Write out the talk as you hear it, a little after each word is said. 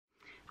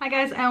Hi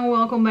guys and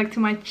welcome back to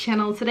my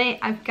channel. Today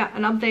I've got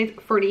an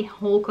update for the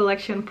whole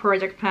collection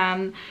project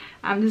pan.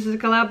 This is a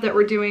collab that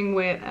we're doing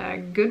with a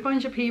good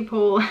bunch of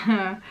people.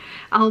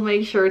 I'll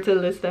make sure to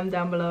list them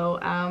down below.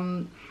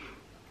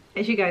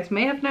 As you guys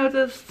may have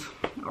noticed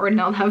or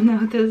not have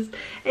noticed,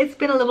 it's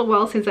been a little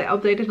while since I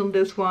updated on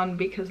this one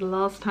because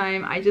last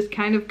time I just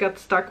kind of got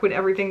stuck with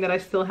everything that I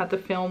still had to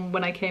film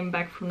when I came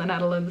back from the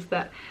Netherlands,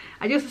 that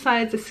I just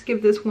decided to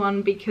skip this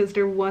one because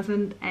there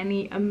wasn't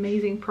any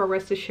amazing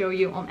progress to show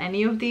you on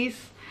any of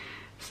these.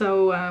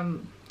 So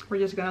we're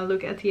just gonna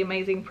look at the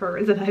amazing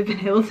progress that I've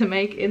been able to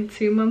make in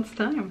 2 months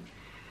time.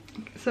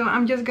 So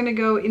I'm just gonna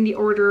go in the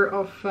order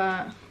of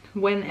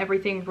when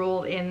everything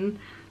rolled in,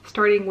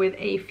 starting with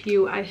a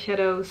few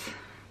eyeshadows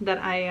that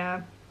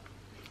I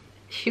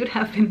should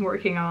have been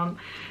working on.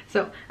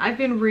 So I've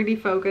been really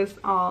focused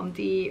on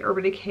the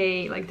Urban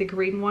Decay, like the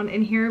green one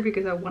in here,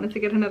 because I wanted to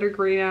get another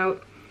green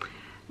out,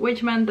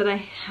 which meant that I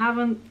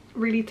haven't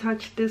really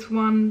touched this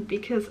one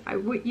because I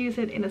would use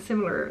it in a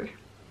similar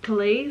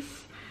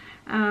glaze.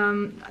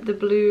 The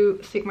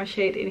blue Sigma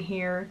shade in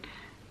here,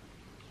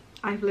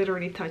 I've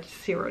literally touched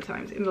 0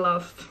 times in the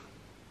last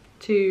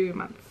 2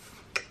 months,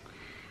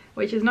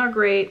 which is not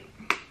great.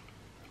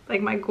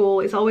 Like, my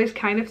goal is always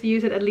kind of to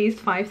use it at least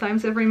 5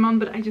 times every month,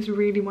 but I just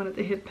really wanted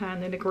to hit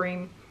pan in the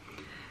green.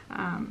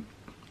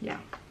 Yeah,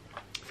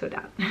 so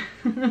that.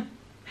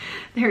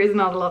 There is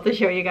not a lot to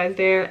show you guys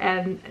there.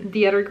 And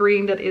the other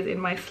green that is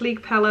in my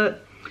Sleek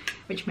palette,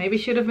 which maybe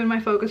should have been my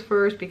focus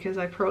first because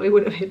I probably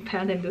would have hit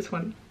pan in this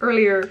one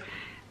earlier.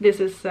 This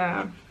is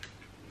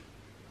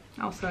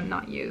also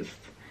not used.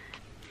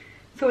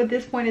 So at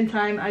this point in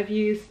time I've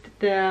used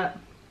the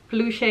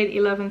blue shade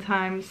 11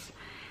 times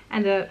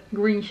and the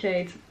green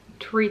shade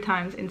 3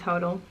 times in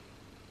total.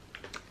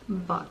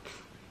 But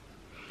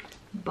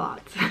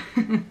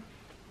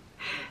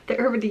the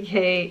Urban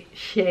Decay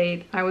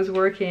shade, I was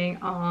working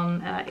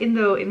on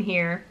Indo in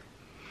here,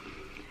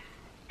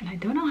 and I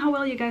don't know how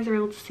well you guys are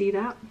able to see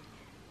that.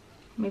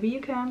 Maybe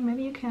you can,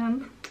 maybe you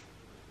can.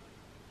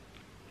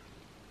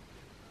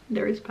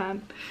 There is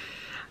pan.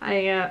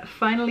 I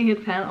finally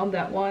hit pan on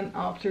that one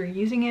after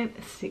using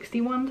it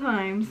 61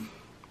 times,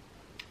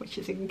 which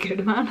is a good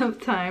amount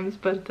of times,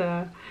 but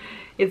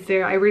it's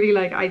there. I really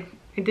like, I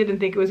didn't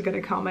think it was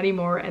gonna come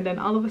anymore, and then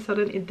all of a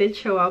sudden it did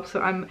show up,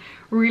 so I'm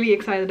really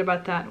excited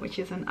about that, which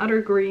is another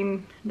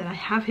green that I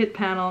have hit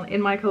pan on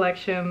in my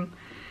collection.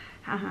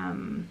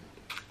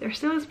 There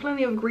still is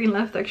plenty of green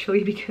left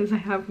actually, because I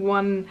have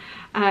one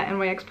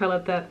NYX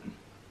palette that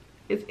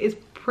is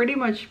pretty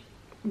much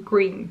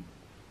green.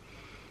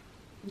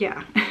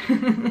 Yeah.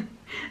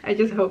 I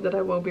just hope that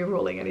I won't be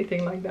rolling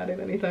anything like that in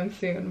anytime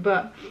soon,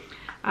 but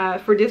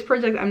for this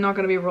project I'm not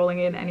going to be rolling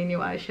in any new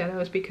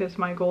eyeshadows because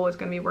my goal is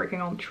going to be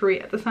working on 3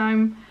 at the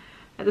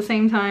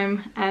same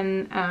time,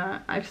 and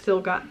I've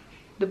still got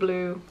the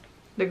blue,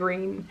 the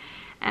green,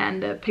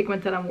 and the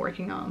pigment that I'm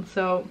working on.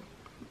 So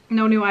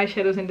no new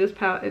eyeshadows in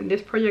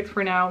this project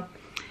for now,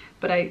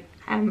 but I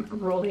am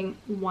rolling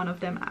one of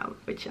them out,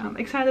 which I'm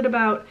excited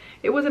about.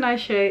 It was a nice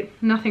shade,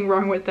 nothing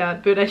wrong with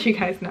that, but as you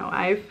guys know,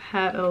 I've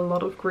had a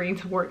lot of green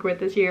to work with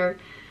this year,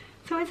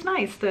 so it's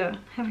nice to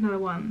have another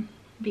one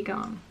be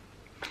gone.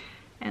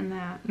 And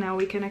now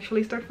we can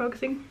actually start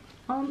focusing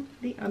on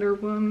the other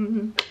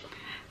one.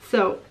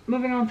 So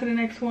moving on to the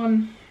next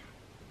one.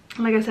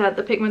 Like I said,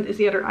 the pigment is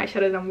the other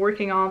eyeshadow that I'm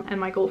working on, and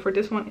my goal for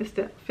this one is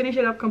to finish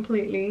it up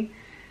completely.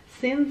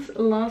 Since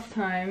last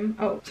time,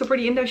 so for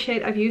the Indo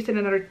shade I've used it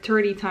another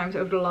 30 times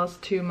over the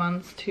last 2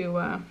 months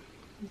to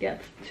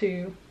get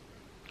to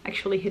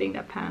actually hitting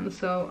that pan.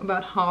 So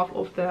about half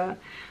of the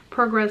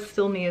progress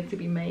still needed to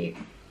be made.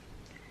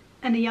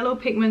 And the yellow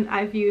pigment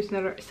I've used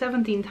another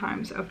 17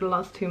 times over the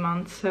last 2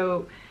 months,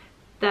 so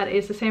that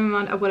is the same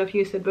amount of what I've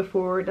used it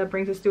before. That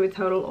brings us to a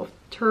total of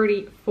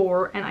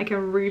 34, and I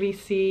can really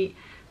see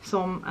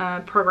some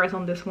progress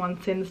on this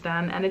one since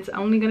then, and it's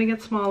only gonna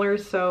get smaller,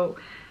 so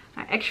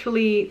I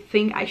actually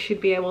think I should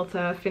be able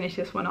to finish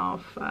this one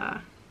off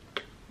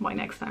by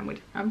next time, which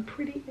I'm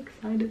pretty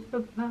excited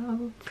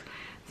about.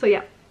 So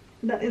yeah,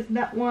 that is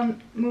that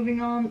one.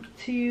 Moving on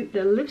to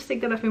the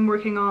lipstick that I've been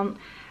working on.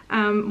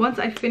 Once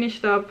I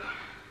finished up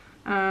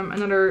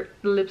another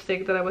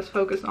lipstick that I was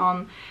focused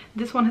on,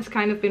 this one has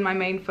kind of been my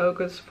main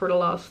focus for the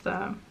last,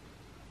 well,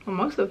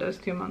 most of those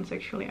 2 months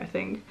actually, I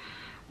think.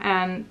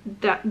 And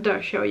that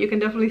does show. You can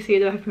definitely see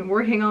that I've been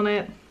working on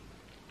it.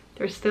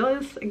 There still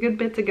is a good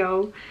bit to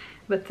go,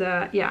 but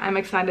yeah, I'm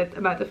excited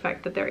about the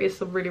fact that there is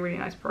some really, really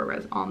nice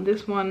progress on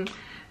this one.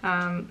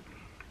 And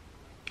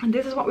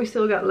this is what we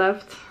still got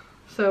left.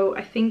 So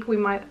I think we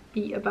might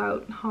be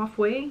about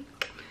halfway.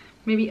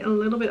 Maybe a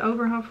little bit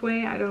over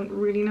halfway, I don't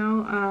really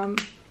know.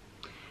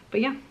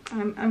 But yeah,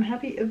 I'm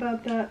happy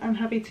about that. I'm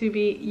happy to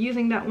be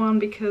using that one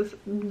because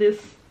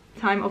this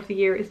time of the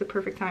year is the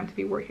perfect time to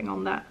be working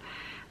on that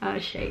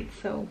shade.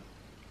 So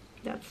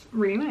that's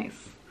really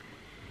nice.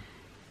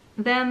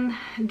 Then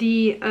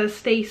the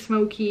Stay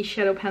Smoky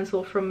shadow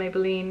pencil from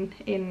Maybelline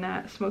in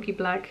Smoky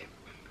Black.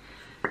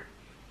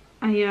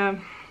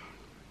 I'm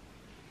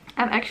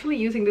actually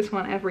using this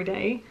one every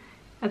day.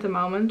 at the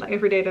moment, like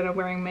every day that I'm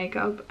wearing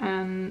makeup.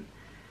 And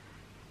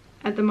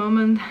at the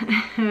moment,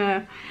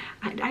 I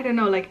don't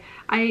know, like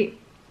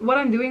what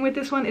I'm doing with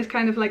this one is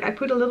kind of like I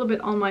put a little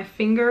bit on my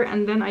finger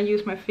and then I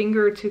use my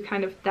finger to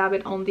kind of dab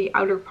it on the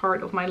outer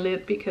part of my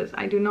lid, because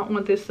I do not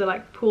want this to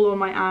like pull on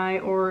my eye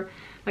or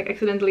like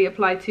accidentally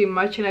apply too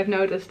much. And I've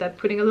noticed that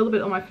putting a little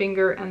bit on my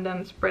finger and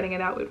then spreading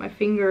it out with my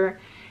finger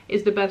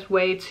is the best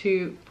way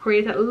to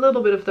create that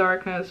little bit of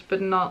darkness,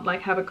 but not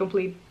like have a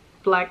complete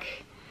black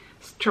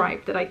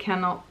stripe that I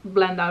cannot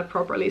blend out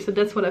properly. So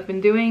that's what I've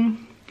been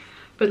doing.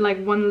 But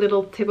like one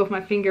little tip of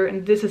my finger,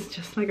 and this is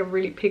just like a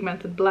really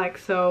pigmented black,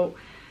 so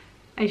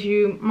as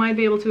you might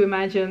be able to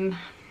imagine,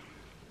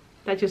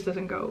 that just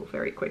doesn't go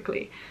very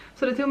quickly.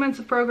 So the 2 months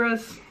of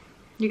progress,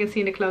 you can see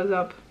in the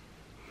close-up,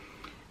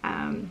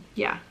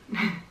 yeah,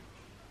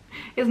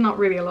 it's not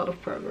really a lot of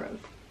progress.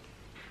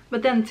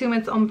 But then 2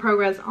 months on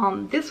progress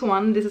on this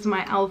one. This is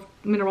my e.l.f.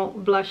 Mineral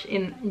Blush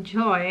in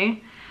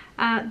Joy.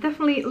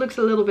 Definitely looks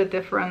a little bit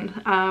different.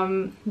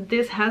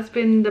 This has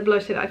been the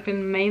blush that I've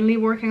been mainly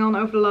working on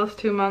over the last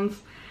 2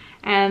 months,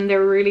 and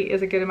there really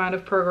is a good amount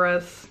of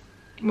progress,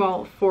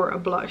 well, for a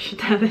blush,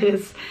 that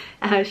is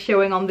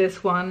showing on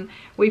this one.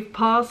 We've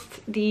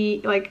passed the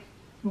like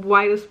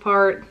widest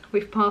part,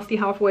 we've passed the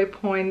halfway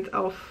point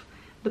of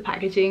the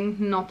packaging,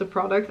 not the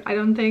product, I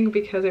don't think,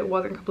 because it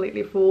wasn't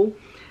completely full.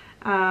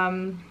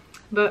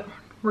 But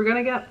we're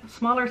gonna get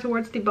smaller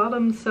towards the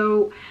bottom,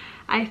 so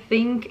I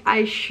think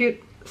I should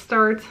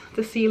start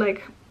to see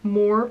like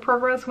more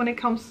progress when it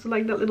comes to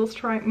like that little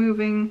stripe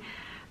moving.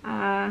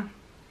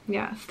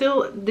 Yeah,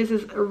 still this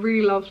is a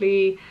really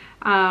lovely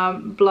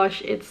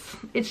blush.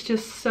 It's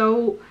just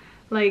so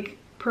like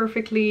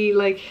perfectly,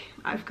 like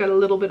I've got a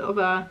little bit of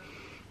a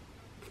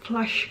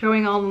flush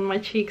going on my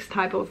cheeks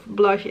type of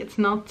blush. It's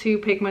not too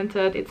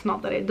pigmented, it's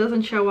not that it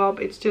doesn't show up,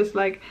 it's just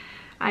like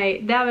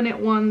I dab in it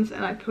once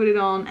and I put it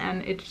on,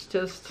 and it's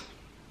just,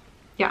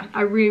 yeah,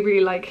 I really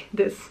like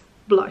this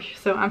blush,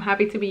 so I'm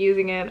happy to be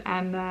using it.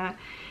 And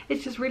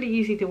it's just really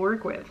easy to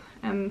work with,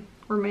 and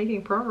we're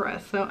making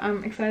progress, so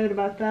I'm excited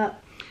about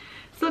that.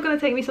 Still gonna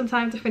take me some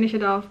time to finish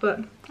it off,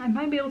 but I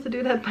might be able to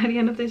do that by the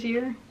end of this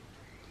year.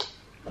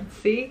 Let's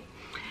see.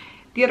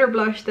 The other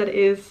blush that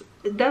is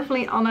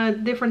definitely on a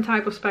different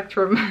type of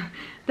spectrum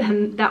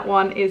than that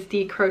one is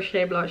the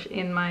Crochet blush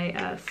in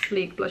my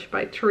Sleek Blush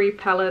by Tree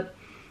palette.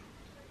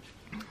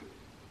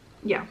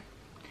 Yeah,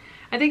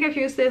 I think I've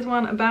used this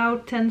one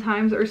about 10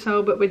 times or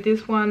so, but with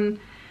this one,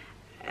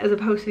 as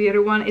opposed to the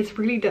other one, it's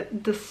really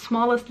the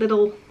smallest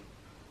little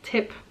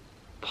tip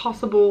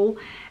possible,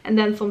 and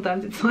then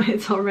sometimes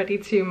it's already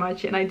too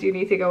much, and I do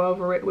need to go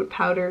over it with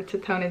powder to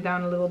tone it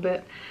down a little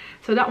bit.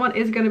 So that one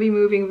is going to be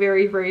moving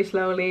very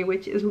slowly,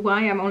 which is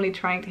why I'm only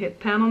trying to hit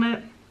pan on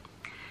it.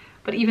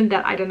 But even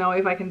that, I don't know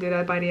if I can do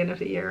that by the end of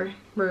the year.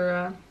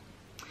 We're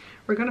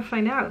gonna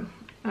find out.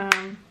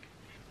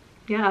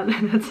 Yeah,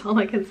 that's all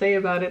I can say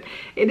about it.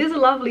 It is a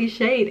lovely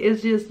shade,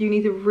 it's just you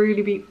need to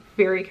really be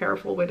very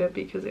careful with it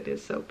because it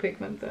is so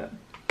pigmented.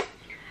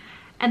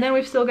 And then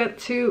we've still got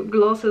 2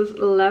 glosses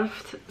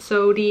left.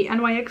 So the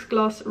NYX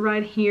gloss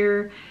right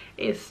here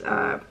is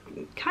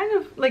kind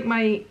of like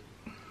my,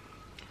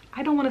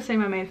 I don't want to say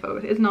my main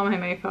focus, it's not my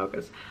main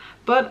focus,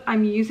 but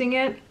I'm using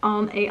it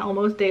on a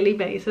almost daily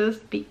basis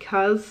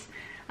because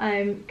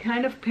I'm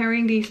kind of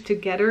pairing these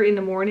together in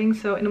the morning.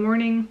 So in the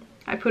morning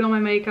I put on my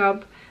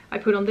makeup, I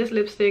put on this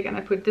lipstick, and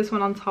I put this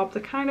one on top to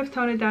kind of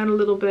tone it down a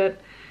little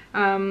bit.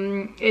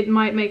 It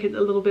might make it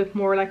a little bit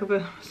more like of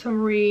a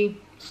summery,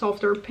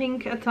 softer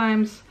pink at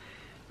times,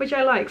 which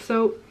I like.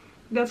 So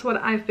that's what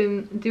I've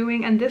been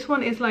doing. And this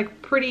one is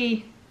like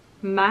pretty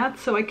matte,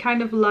 so I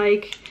kind of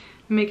like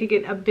making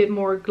it a bit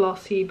more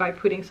glossy by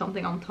putting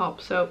something on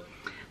top. So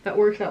that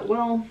works out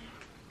well.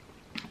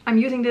 I'm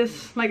using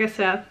this, like I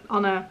said,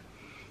 on a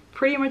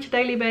pretty much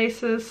daily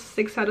basis,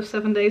 6 out of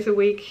 7 days a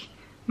week,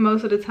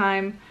 most of the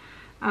time.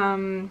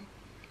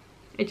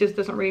 It just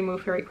doesn't really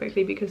move very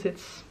quickly because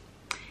it's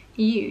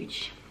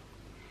huge.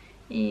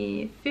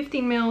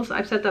 15 mils,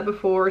 I've said that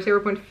before,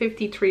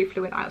 0.53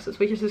 fluid ounces,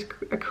 which is just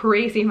a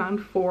crazy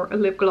amount for a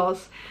lip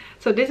gloss.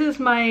 So this is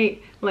my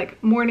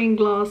like morning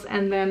gloss,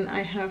 and then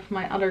I have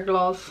my other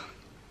gloss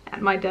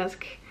at my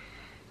desk.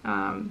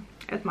 I'm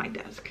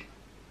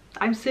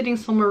sitting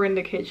somewhere in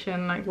the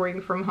kitchen, like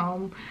working from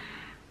home.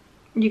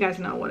 You guys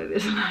know what it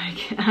is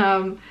like.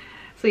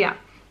 So yeah.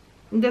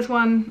 This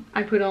one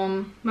I put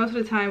on most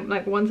of the time,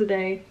 like once a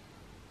day,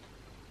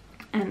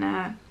 and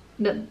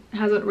that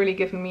hasn't really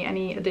given me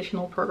any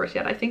additional progress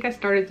yet. I think I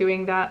started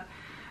doing that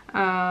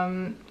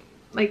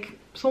like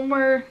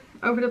somewhere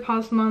over the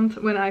past month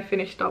when I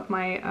finished up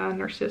my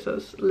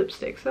Narcissus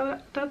lipstick, so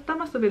that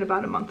must have been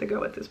about a month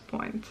ago at this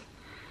point.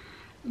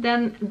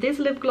 Then this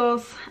lip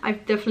gloss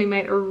I've definitely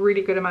made a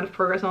really good amount of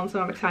progress on, so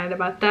I'm excited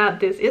about that.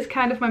 This is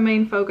kind of my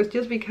main focus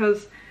just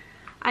because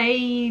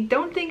I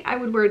don't think I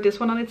would wear this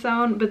one on its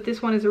own, but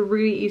this one is a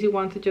really easy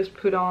one to just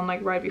put on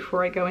like right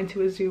before I go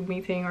into a Zoom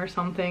meeting or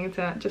something,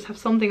 to just have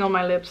something on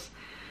my lips.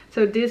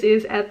 So this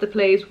is at the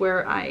place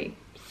where I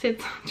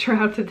sit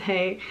throughout the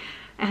day,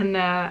 and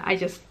I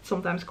just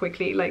sometimes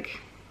quickly like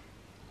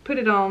put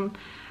it on,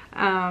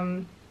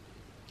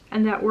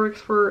 and that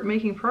works for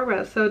making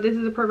progress. So this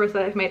is a progress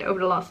that I've made over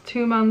the last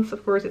 2 months.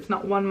 Of course, it's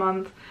not 1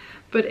 month,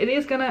 but it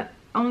is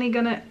only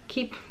gonna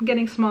keep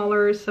getting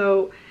smaller.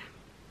 So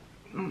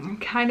I'm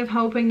kind of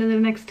hoping that in the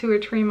next 2 or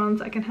 3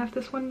 months I can have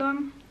this one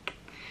done.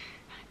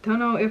 Don't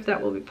know if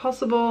that will be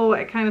possible.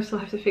 I kind of still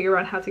have to figure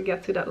out how to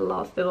get to that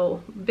last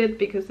little bit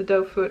because the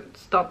doe foot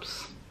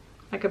stops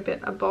like a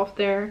bit above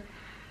there.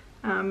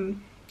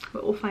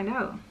 But we'll find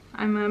out.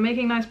 I'm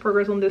making nice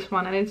progress on this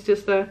one, and it's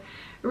just a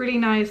really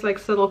nice like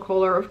subtle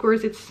color. Of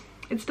course it's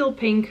still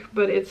pink,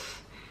 but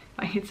it's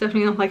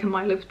definitely not like a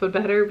My Lips but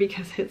better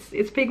because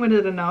it's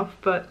pigmented enough.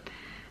 But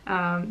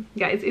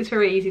yeah, it's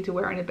very easy to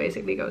wear, and it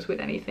basically goes with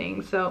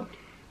anything. So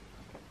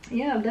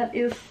yeah, that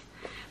is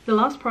the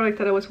last product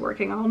that I was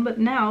working on. But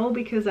now,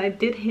 because I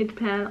did hit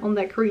pan on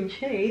that green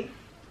shade,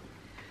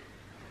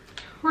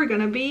 we're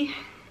gonna be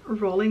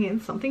rolling in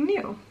something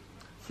new.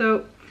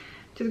 So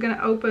just gonna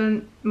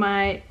open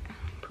my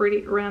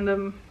pretty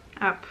random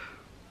app,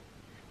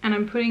 and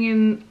I'm putting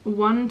in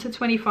 1 to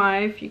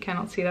 25. You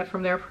cannot see that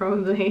from there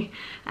probably,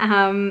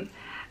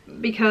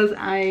 because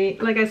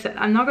like I said,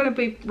 I'm not gonna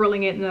be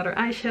rolling in another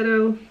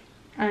eyeshadow.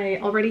 I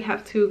already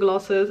have 2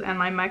 glosses, and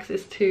my max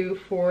is 2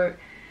 for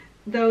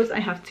those. I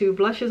have 2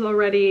 blushes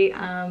already.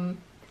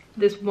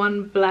 This one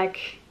black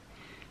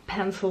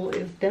pencil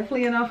is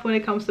definitely enough when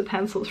it comes to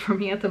pencils for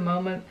me at the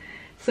moment.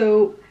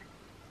 So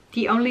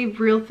the only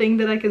real thing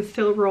that I can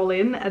still roll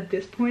in at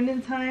this point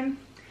in time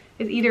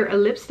is either a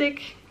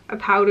lipstick, a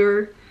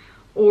powder,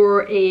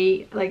 or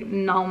a like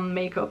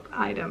non-makeup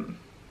item.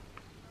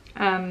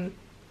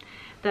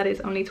 That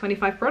is only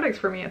 25 products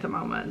for me at the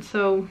moment.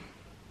 So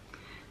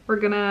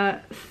we're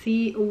gonna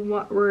see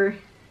what we're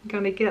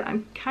gonna get.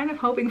 I'm kind of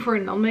hoping for a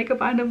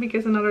non-makeup item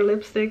because another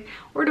lipstick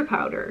or the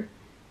powder.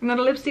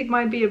 Another lipstick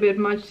might be a bit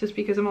much just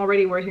because I'm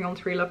already working on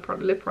 3 lip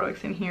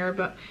products in here,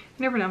 but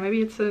you never know,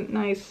 maybe it's a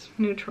nice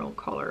neutral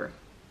color,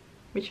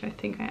 which I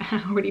think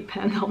I already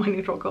panned all my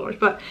neutral colors.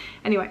 But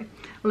anyway,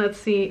 let's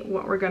see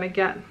what we're gonna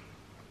get.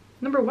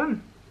 Number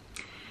 1.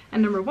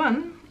 And number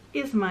 1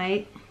 is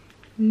my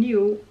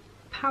new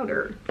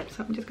powder.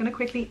 So I'm just gonna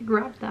quickly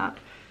grab that.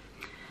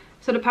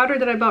 So the powder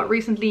that I bought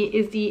recently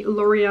is the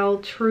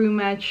L'Oreal True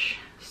Match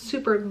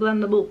Super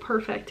Blendable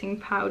Perfecting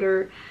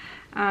Powder.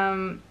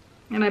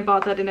 And I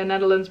bought that in the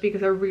Netherlands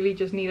because I really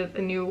just needed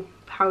a new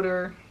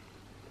powder.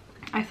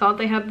 I thought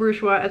they had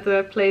Bourjois at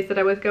the place that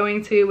I was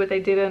going to, but they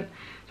didn't.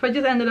 So I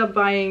just ended up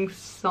buying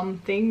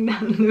something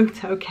that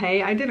looked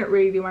okay. I didn't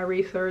really do my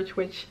research,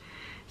 which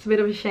is a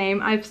bit of a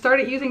shame. I've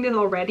started using this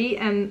already,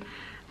 and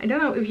I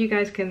don't know if you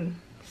guys can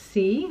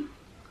see,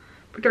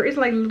 but there is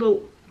like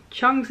little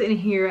chunks in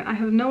here, and I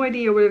have no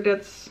idea whether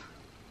that's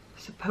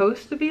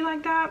supposed to be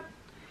like that.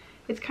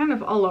 It's kind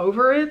of all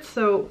over it,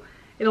 so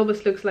it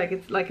almost looks like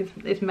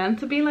it's meant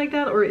to be like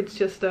that, or it's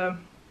just a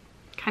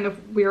kind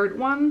of weird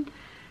one.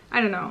 I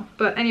don't know.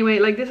 But anyway,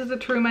 like this is a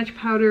True Match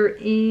powder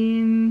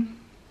in...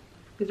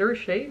 Is there a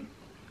shade?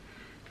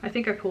 I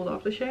think I pulled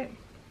off the shade.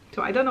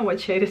 So I don't know what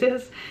shade it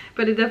is,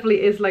 but it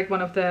definitely is like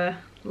one of the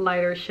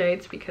lighter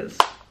shades because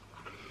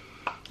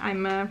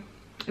I'm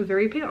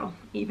very pale.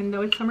 Even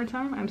though it's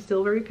summertime, I'm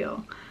still very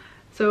pale.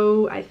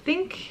 So I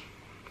think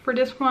for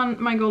this one,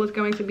 my goal is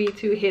going to be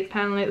to hit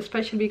pan on it,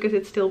 especially because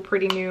it's still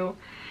pretty new.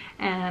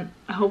 And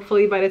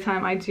hopefully by the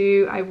time I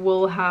do, I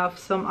will have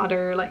some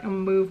other like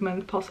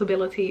movement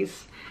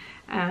possibilities,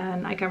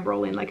 and I can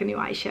roll in like a new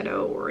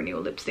eyeshadow or a new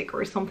lipstick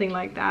or something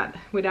like that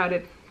without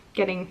it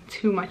getting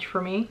too much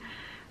for me.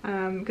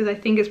 Because I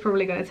think it's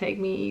probably going to take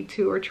me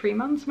 2 or 3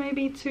 months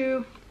maybe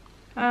to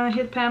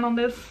hit pan on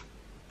this.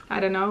 I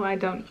don't know.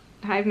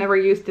 I've never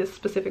used this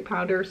specific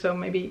powder, so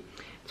maybe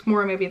it's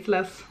more, maybe it's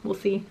less. We'll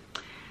see.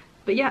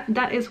 But yeah,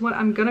 that is what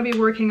I'm gonna be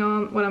working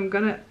on, what I'm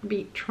gonna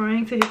be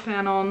trying to hit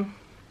pan on.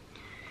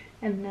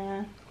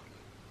 And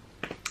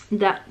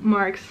that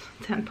marks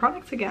 10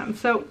 products again.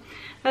 So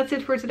that's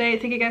it for today.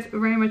 Thank you guys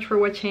very much for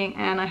watching,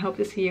 and I hope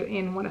to see you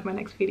in one of my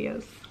next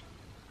videos.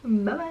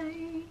 Bye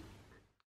bye!